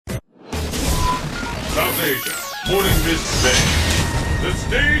Major, boarding this bay. The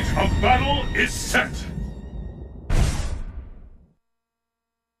stage of battle is set.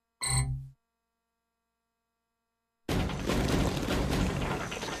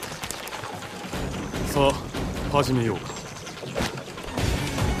 さあ、始めようか。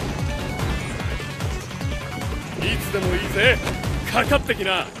いつでもいいぜ。かかってき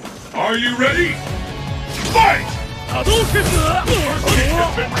な。Are you ready? Fight! 波動拳。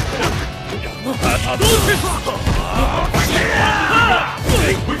波動拳。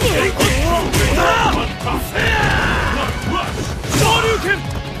昇竜拳。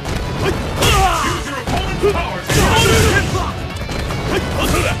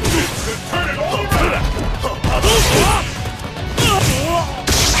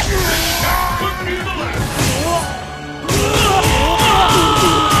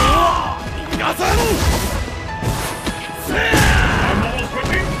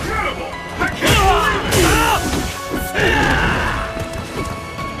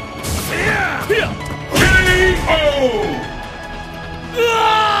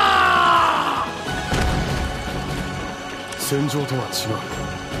戦場とは違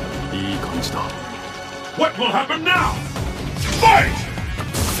う。いい感じだ。What will happen now? Fight!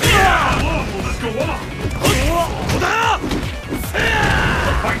 How long will this go on? The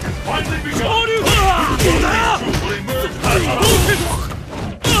fight has finally begun. Will emerge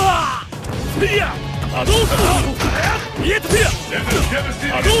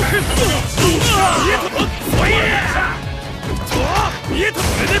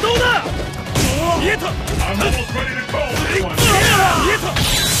I'm almost ready to call this one. Beautiful!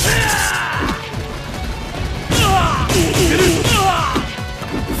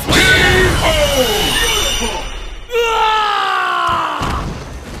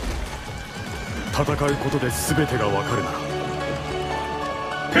 戦うことで全てがわかるなら。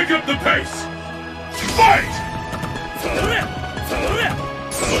Pick up the pace. Fight!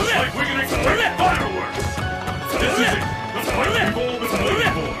 Looks like we can expect fireworks. This is it. The fight we've all been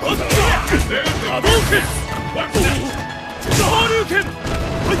waiting for. And there's the focus. What's next? Hadouken! Hadouken!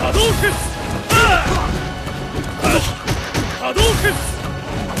 Hadouken!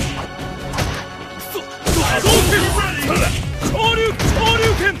 Hadouken!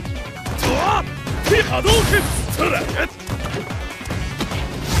 Shoryuken! Hadouken!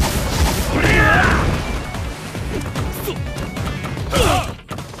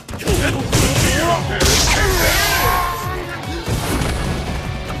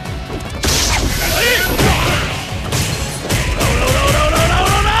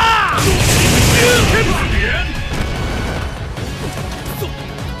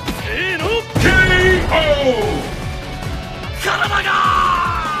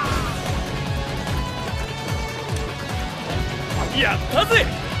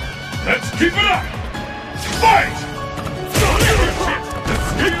 Let's keep it up! Fight! The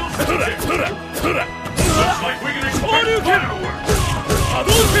scales have tipped. Looks like we can expect fireworks.